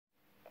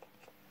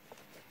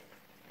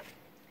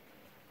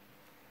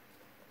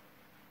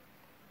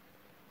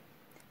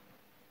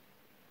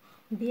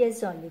BS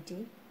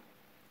Zoology,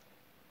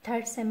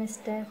 third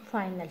semester,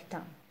 final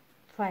term,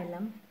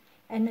 phylum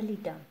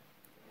Annelida.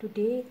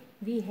 Today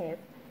we have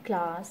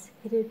class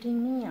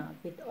Hirudinea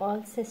with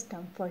all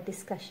system for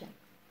discussion.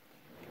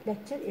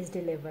 Lecture is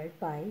delivered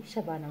by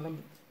Shabana Wali.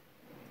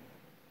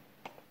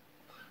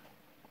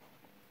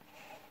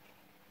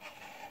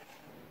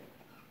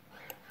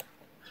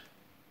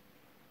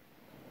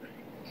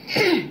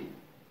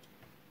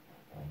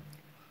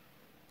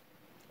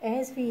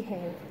 As we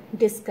have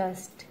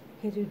discussed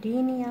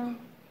Hirudinea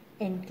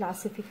in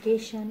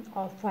classification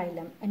of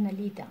phylum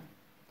Annelida,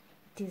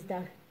 it is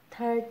the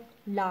third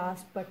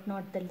last but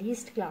not the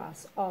least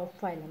class of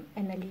phylum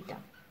Annelida.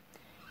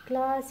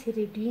 Class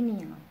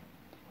Hirudinea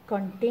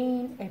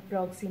contain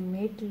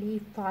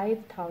approximately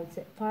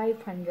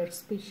 500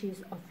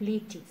 species of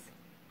leeches.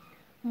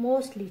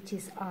 Most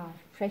leeches are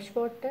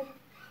freshwater,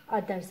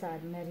 others are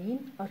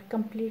marine or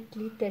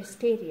completely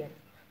terrestrial.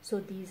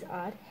 So these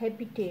are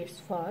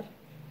habitats for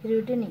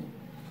Hirudinea.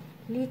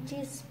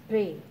 Leeches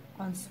prey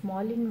on small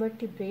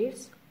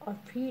invertebrates or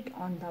feed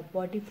on the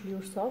body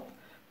fluids of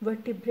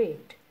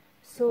vertebrate.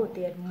 So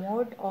their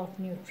mode of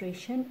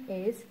nutrition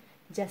is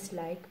just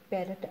like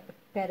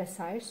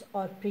parasites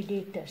or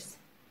predators.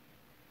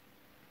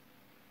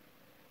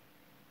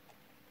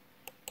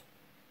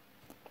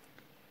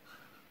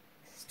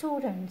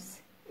 Students,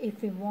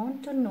 if we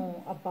want to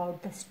know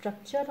about the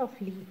structure of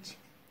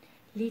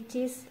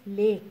leeches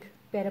lack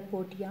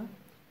parapodia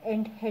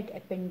and head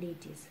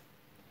appendages.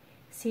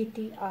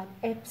 Setae are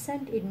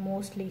absent in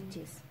most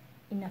leeches.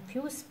 In a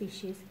few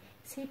species,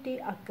 setae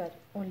occur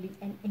only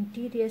in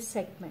interior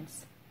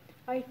segments.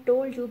 I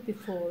told you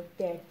before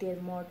that their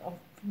mode of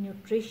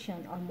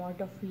nutrition or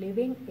mode of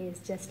living is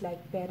just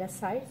like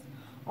parasites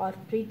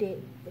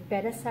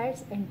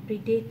and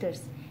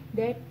predators,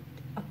 that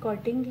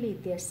accordingly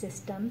their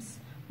systems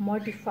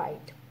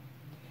modified.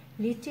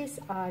 Leeches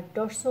are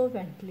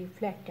dorsoventrally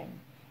flattened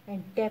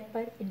and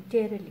taper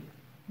anteriorly.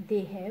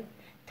 They have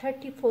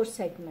 34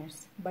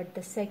 segments, but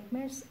the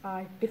segments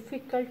are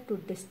difficult to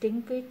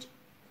distinguish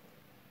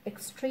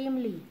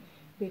extremely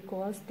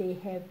because they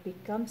have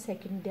become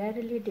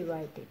secondarily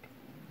divided.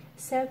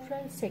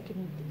 Several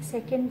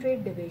secondary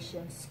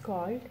divisions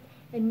called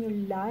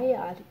annuli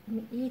are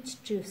in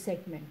each true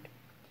segment.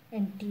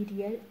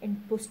 Anterior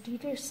and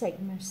posterior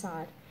segments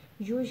are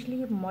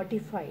usually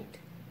modified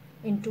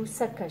into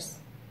suckers.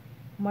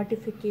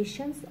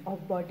 Modifications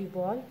of body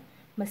wall,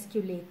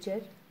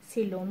 musculature,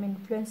 coelom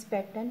influence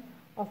pattern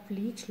of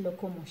leech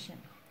locomotion.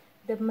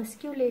 The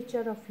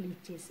musculature of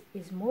leeches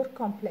is more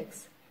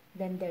complex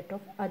than that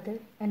of other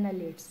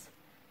annelids.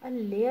 A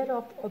layer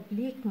of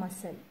oblique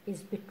muscle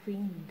is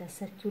between the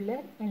circular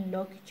and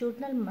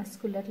longitudinal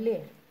muscular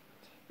layer.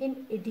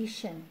 In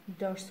addition,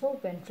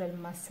 dorsoventral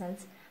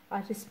muscles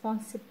are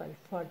responsible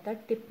for the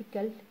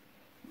typical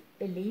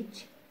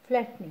leech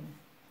flattening.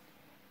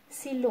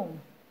 Coelom.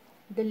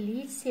 The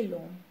leech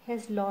coelom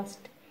has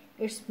lost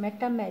its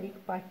metameric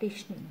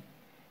partitioning.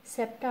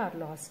 Septa are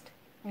lost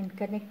and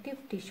connective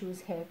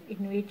tissues have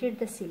invaded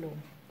the coelom,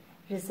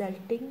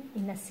 resulting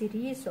in a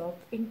series of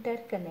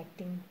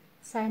interconnecting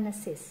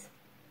sinuses.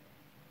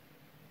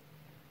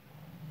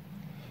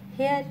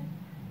 Here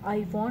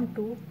I want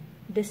to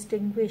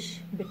distinguish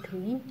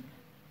between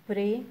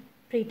prey,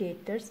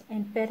 predators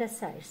and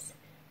parasites.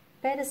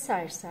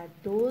 Parasites are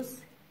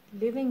those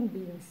living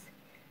beings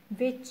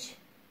which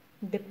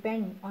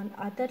depend on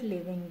other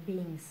living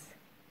beings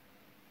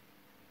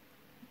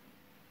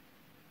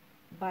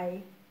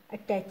by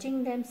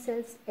attaching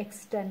themselves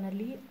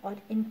externally or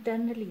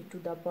internally to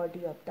the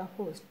body of the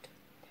host,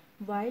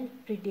 while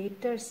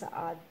predators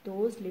are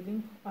those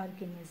living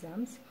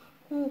organisms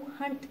who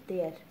hunt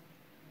their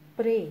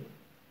prey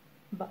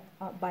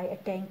by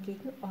attacking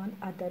on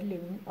other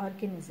living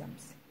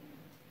organisms.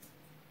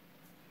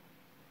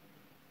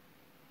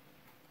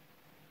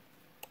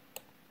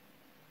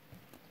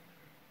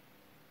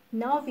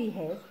 Now we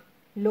have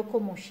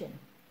locomotion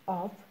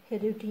of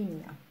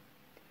Hirudinea.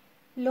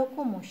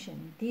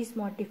 Locomotion. These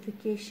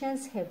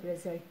modifications have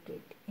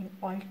resulted in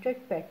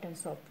altered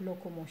patterns of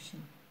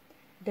locomotion.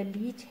 The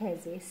leech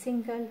has a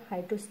single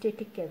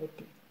hydrostatic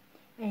cavity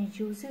and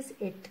uses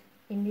it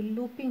in a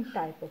looping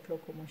type of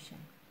locomotion.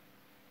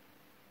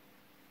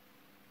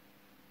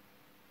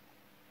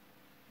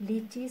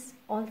 Leeches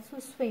also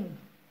swim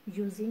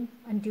using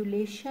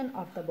undulation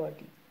of the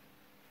body.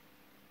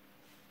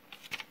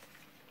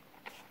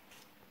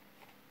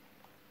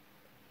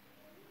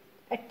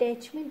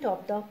 Attachment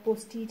of the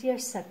posterior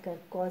sucker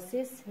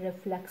causes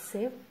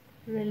reflexive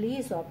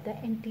release of the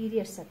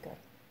anterior sucker,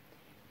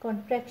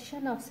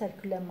 contraction of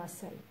circular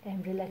muscle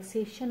and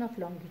relaxation of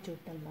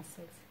longitudinal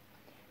muscles.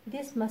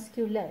 This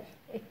muscular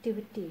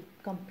activity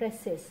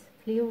compresses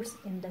fluids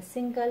in the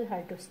single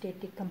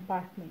hydrostatic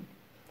compartment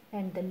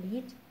and the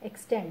leech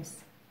extends.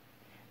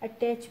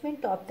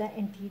 Attachment of the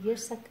anterior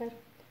sucker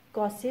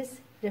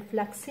causes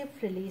reflexive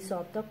release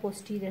of the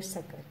posterior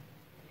sucker.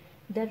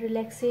 The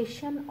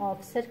relaxation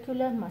of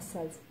circular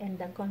muscles and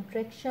the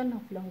contraction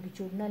of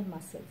longitudinal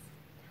muscles,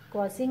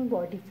 causing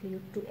body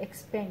fluid to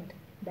expand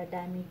the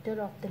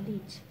diameter of the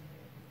leech.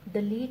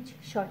 the leech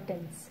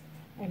shortens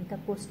and the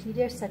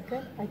posterior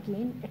sucker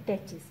again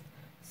attaches.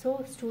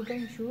 So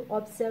students should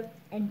observe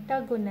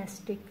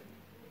antagonistic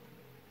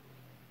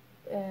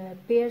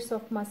pairs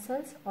of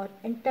muscles or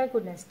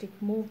antagonistic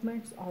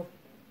movements of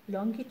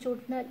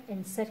longitudinal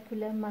and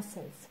circular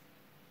muscles.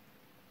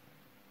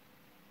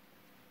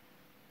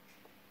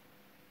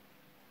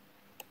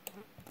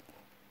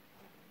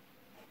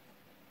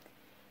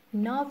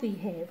 Now we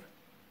have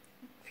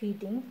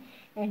feeding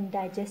and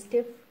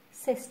digestive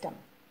system.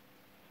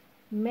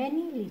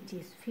 Many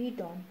leeches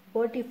feed on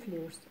body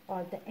fluids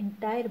or the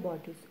entire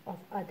bodies of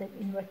other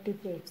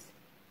invertebrates.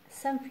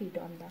 Some feed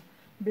on the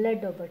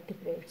blood of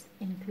vertebrates,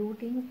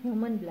 including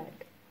human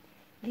blood.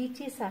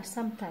 Leeches are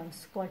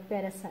sometimes called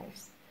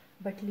parasites,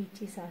 but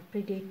leeches are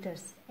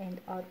predators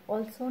and are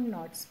also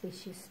not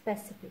species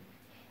specific,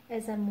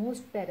 as are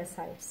most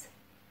parasites.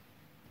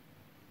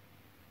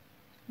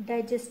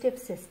 Digestive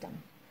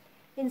system.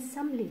 In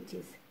some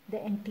leeches,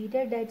 the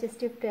anterior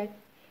digestive tract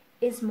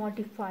is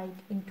modified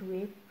into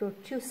a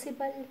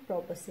protrusible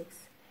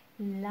proboscis,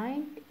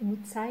 lined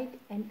inside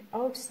and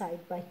outside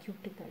by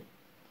cuticle.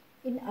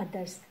 In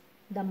others,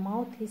 the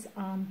mouth is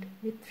armed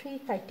with 3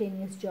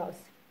 chitinous jaws.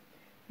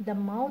 The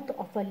mouth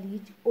of a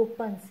leech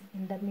opens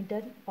in the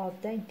middle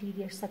of the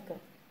anterior sucker.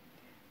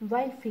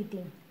 While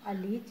feeding, a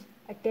leech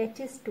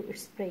attaches to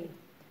its prey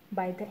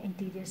by the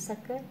anterior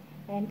sucker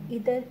and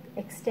either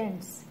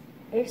extends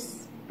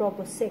its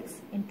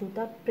proboscis into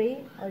the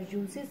prey or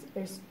uses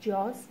its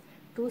jaws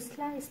to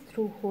slice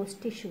through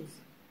host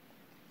tissues.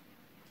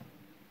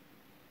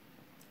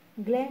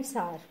 Glands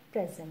are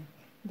present.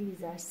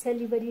 These are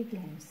salivary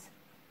glands.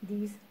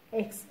 These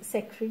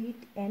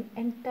secrete an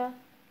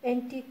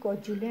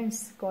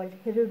anticoagulants called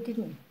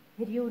hirudin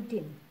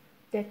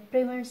that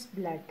prevents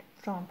blood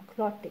from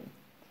clotting.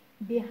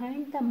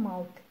 Behind the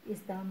mouth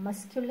is the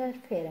muscular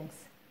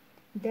pharynx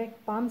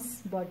that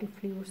pumps body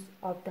fluids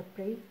of the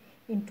prey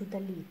into the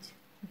leech.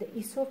 The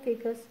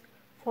esophagus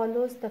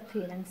follows the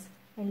pharynx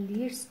and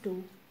leads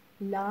to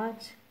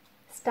large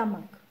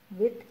stomach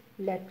with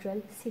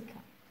lateral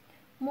ceca.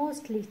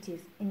 Most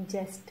leeches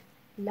ingest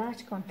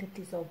large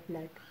quantities of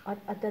blood or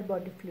other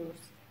body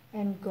fluids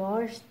and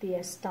gorge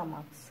their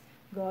stomachs.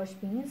 Gorge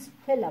means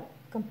fill up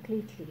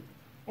completely,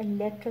 and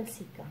lateral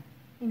ceca,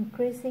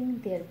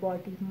 increasing their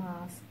body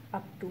mass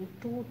up to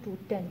 2 to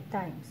 10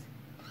 times.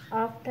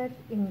 After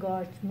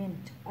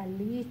engorgement, a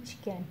leech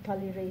can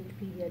tolerate a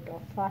period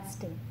of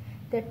fasting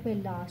that may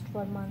last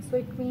for months. So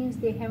it means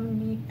they have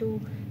need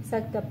to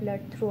suck the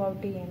blood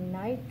throughout day and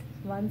night.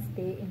 Once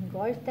they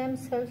engorge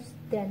themselves,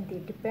 then they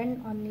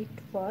depend on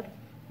it for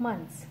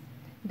months.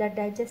 The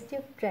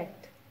digestive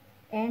tract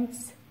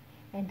ends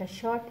in the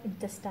short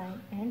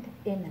intestine and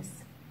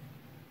anus.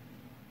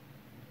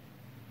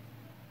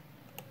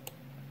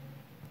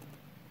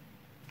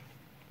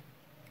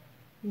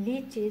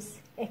 Leeches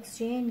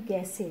exchange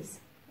gases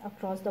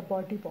across the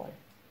body wall.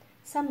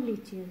 Some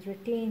leeches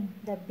retain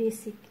the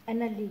basic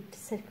annelid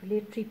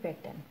circulatory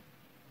pattern,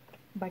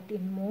 but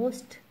in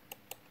most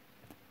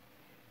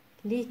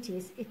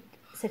leeches, its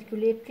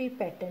circulatory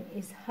pattern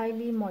is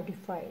highly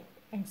modified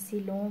and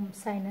coelom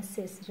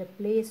sinuses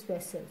replace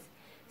vessels.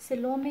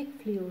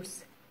 Coelomic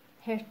fluids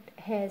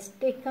has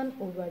taken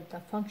over the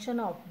function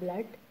of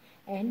blood,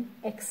 and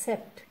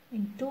except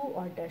in 2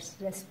 orders,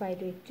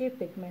 respiratory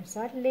pigments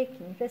are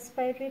lacking.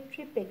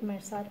 Respiratory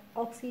pigments are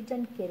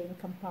oxygen-carrying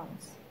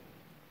compounds.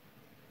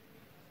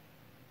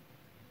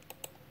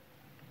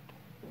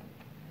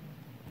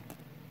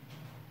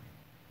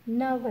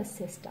 Nervous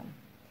system.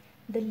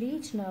 The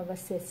leech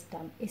nervous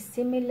system is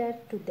similar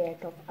to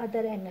that of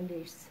other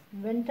annelids.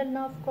 Ventral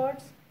nerve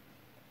cords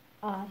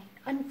are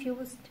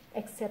unfused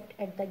except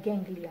at the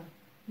ganglia.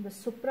 The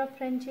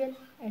suprapharyngeal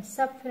and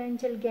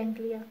subpharyngeal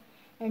ganglia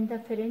and the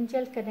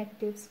pharyngeal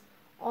connectives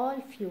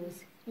all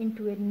fuse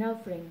into a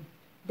nerve ring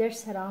that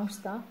surrounds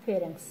the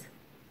pharynx.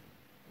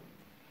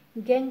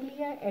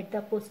 Ganglia at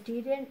the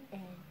posterior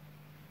end.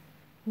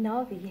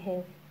 Now we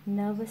have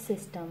nervous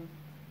system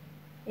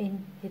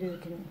in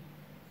Hirudinea.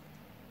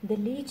 The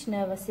leech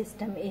nervous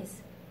system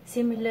is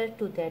similar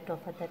to that of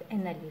other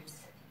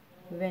annelids.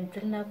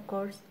 Ventral nerve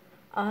cords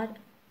are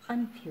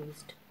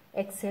unfused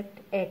except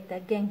at the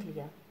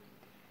ganglia.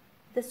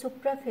 The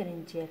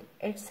suprapharyngeal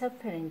and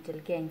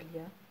subpharyngeal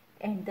ganglia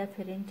and the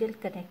pharyngeal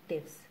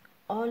connectives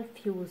all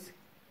fuse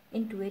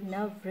into a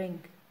nerve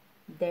ring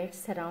that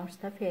surrounds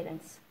the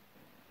pharynx.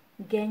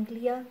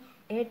 Ganglia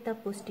at the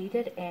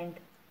posterior end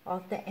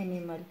of the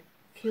animal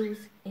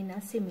fuse in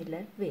a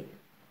similar way.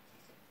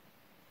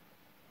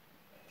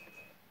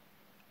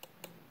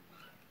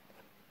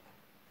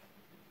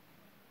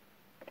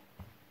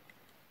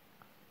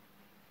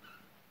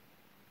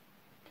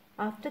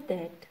 After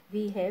that,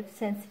 we have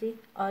sensory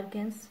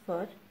organs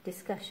for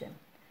discussion.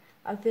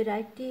 A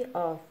variety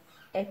of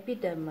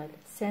epidermal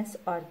sense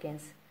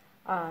organs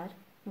are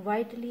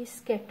widely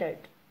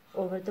scattered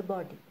over the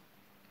body.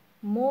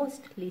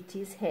 Most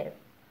leeches have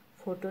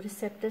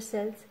photoreceptor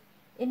cells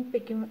in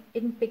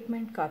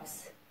pigment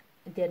cups.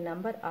 Their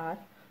number are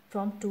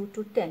from 2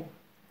 to 10.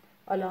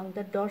 along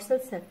the dorsal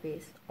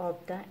surface of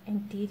the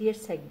anterior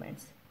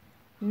segments.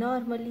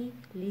 Normally,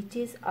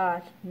 leeches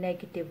are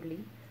negatively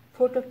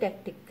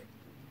phototactic,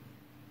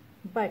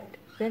 but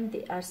when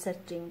they are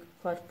searching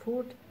for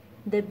food,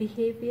 the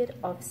behavior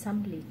of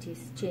some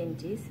leeches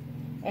changes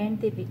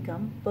and they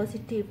become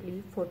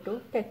positively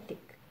phototactic,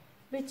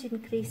 which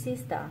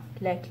increases the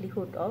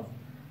likelihood of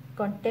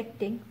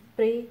contacting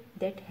prey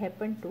that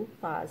happen to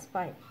pass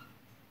by.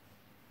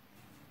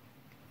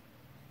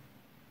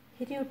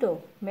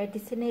 Hirudo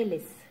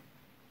medicinalis,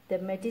 the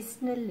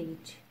medicinal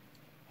leech,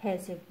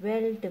 has a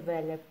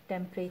well-developed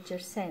temperature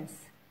sense,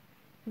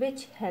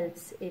 which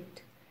helps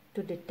it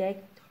to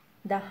detect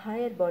the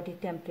higher body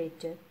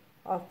temperature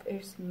of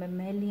its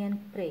mammalian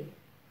prey.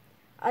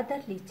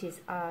 Other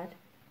leeches are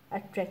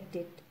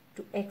attracted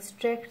to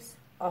extracts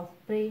of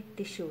prey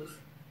tissues.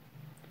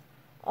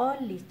 All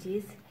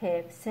leeches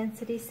have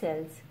sensory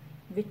cells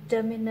with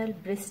terminal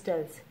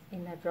bristles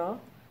in a row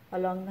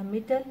along the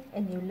middle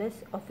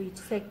annulus of each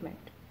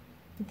segment.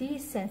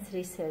 These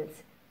sensory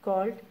cells,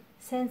 called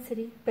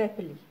sensory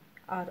papillae,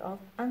 are of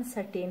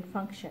uncertain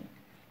function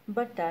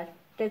but are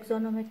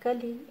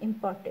taxonomically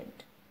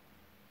important.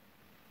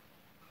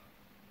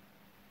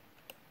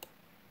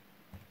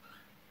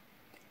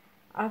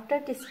 After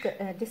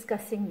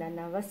discussing the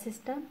nervous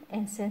system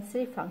and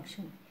sensory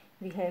function,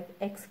 we have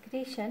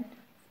excretion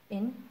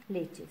in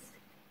leeches.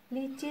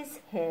 Leeches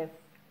have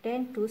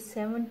 10 to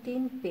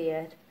 17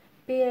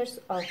 pairs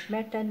of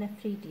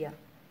metanephridia,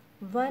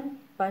 one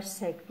per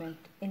segment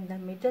in the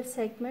middle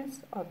segments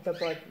of the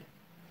body.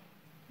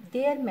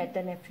 Their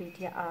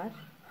metanephridia are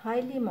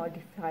highly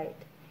modified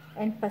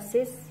and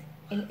persist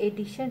in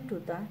addition to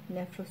the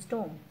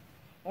nephrostome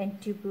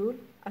and tubule,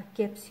 a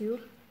capsule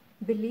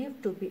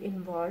believed to be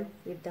involved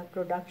with the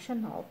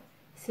production of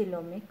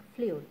coelomic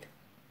fluid.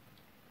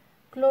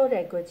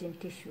 Chloragogene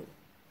tissue.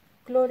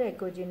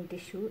 Chloragogene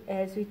tissue,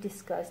 as we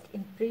discussed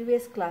in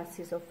previous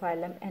classes of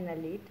phylum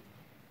Annelid,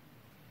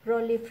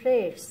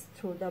 proliferates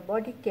through the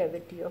body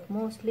cavity of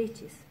most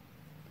leeches.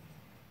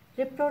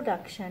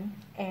 Reproduction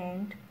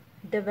and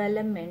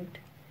development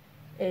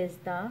is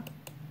the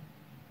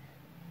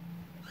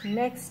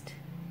next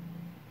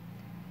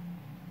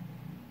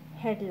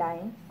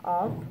headline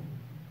of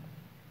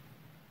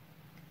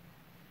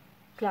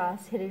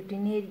class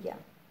Hirudinea.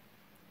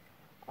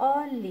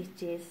 All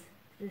leeches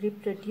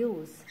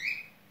reproduce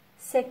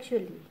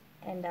sexually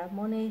and are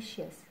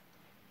monoecious.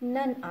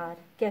 None are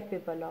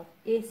capable of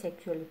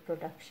asexual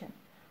reproduction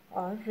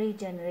or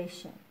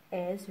regeneration,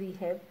 as we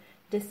have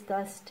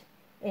discussed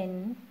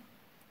in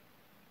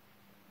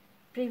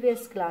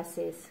previous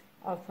classes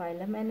of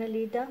phylum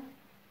Annelida.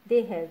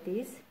 They have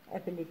these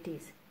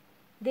abilities.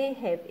 They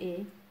have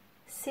a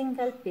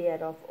single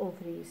pair of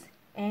ovaries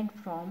and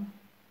from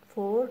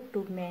 4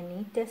 to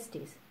many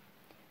testes.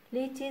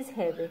 Leeches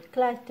have a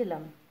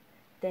clitellum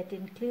that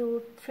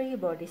includes 3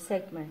 body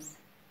segments.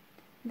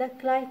 The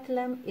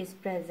clitellum is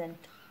present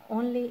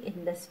only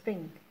in the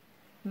spring,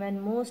 when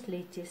most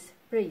leeches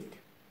breed.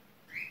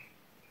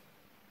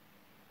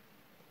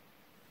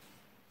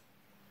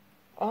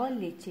 All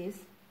leeches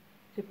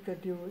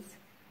reproduce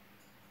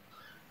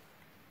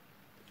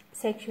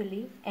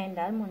sexually and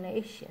are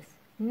monoecious.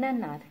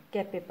 None are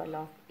capable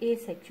of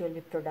asexual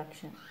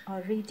reproduction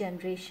or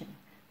regeneration,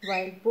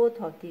 while both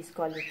of these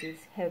qualities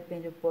have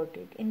been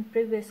reported in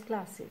previous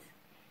classes.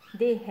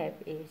 They have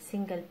a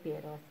single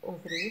pair of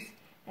ovaries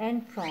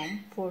and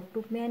from 4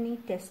 to many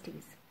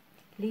testes.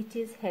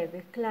 Leeches have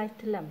a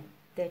clitellum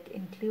that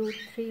includes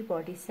 3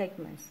 body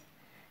segments.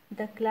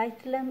 The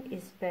clitellum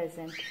is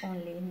present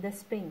only in the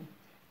spring,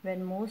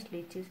 when most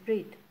leeches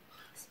breed.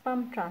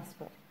 Sperm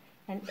transfer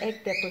and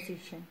egg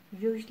deposition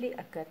usually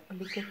occur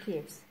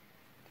oligochaetes.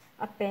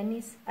 A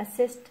penis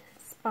assists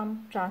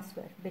sperm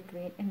transfer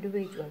between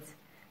individuals.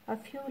 A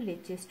few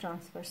leeches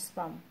transfer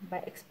sperm by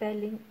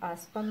expelling a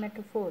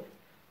spermatophore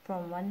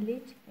from one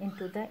leech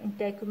into the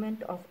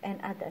integument of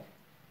another,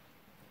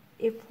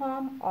 a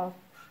form of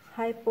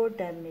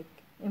hypodermic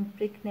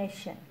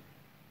impregnation.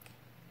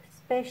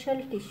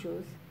 Special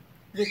tissues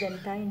within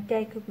the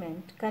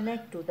integument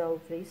connect to the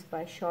ovaries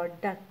by short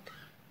duct.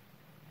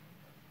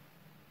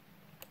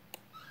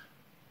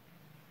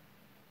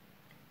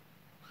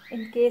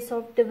 In case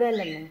of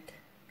development,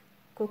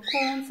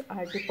 cocoons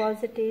are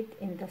deposited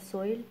in the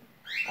soil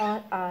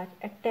or are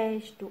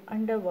attached to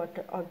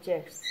underwater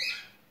objects.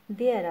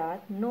 There are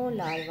no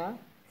larval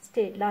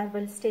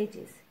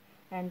stages,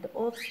 and the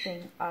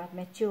offspring are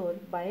mature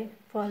by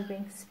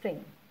following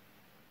spring.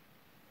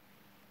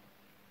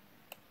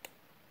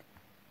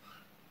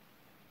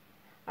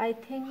 I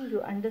think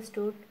you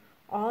understood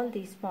all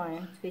these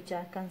points which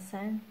are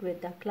concerned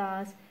with the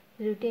class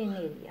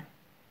Hirudinea.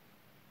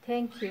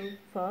 Thank you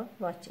for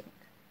watching.